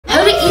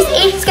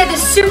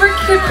super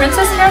cute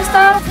princess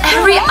hairstyle.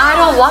 Every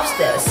idol loves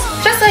this.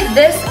 Just like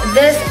this,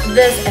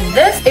 and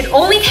this. It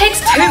only takes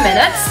 2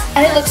 minutes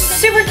and it looks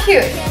super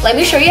cute. Let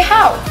me show you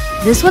how.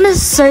 This one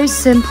is so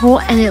simple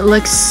and it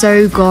looks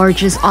so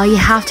gorgeous. All you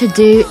have to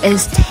do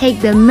is take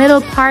the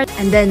middle part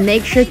and then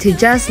make sure to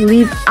just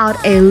leave out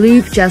a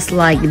loop just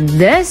like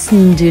this.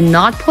 Do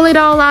not pull it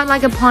all out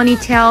like a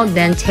ponytail.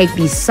 Then take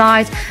these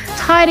sides,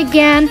 tie it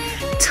again,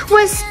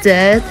 twist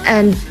it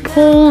and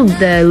pull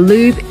the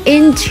loop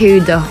into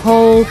the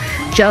hole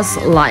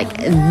just like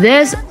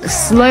this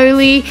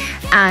slowly,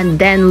 and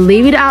then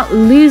leave it out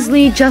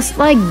loosely just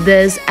like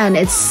this, and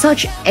it's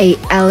such a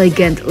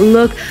elegant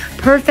look,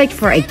 perfect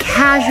for a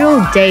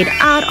casual date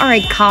out or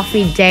a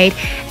coffee date,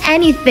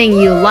 anything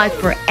you like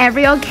for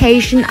every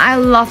occasion. I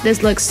love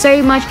this look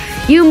so much.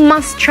 You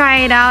must try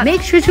it out.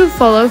 Make sure to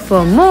follow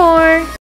for more.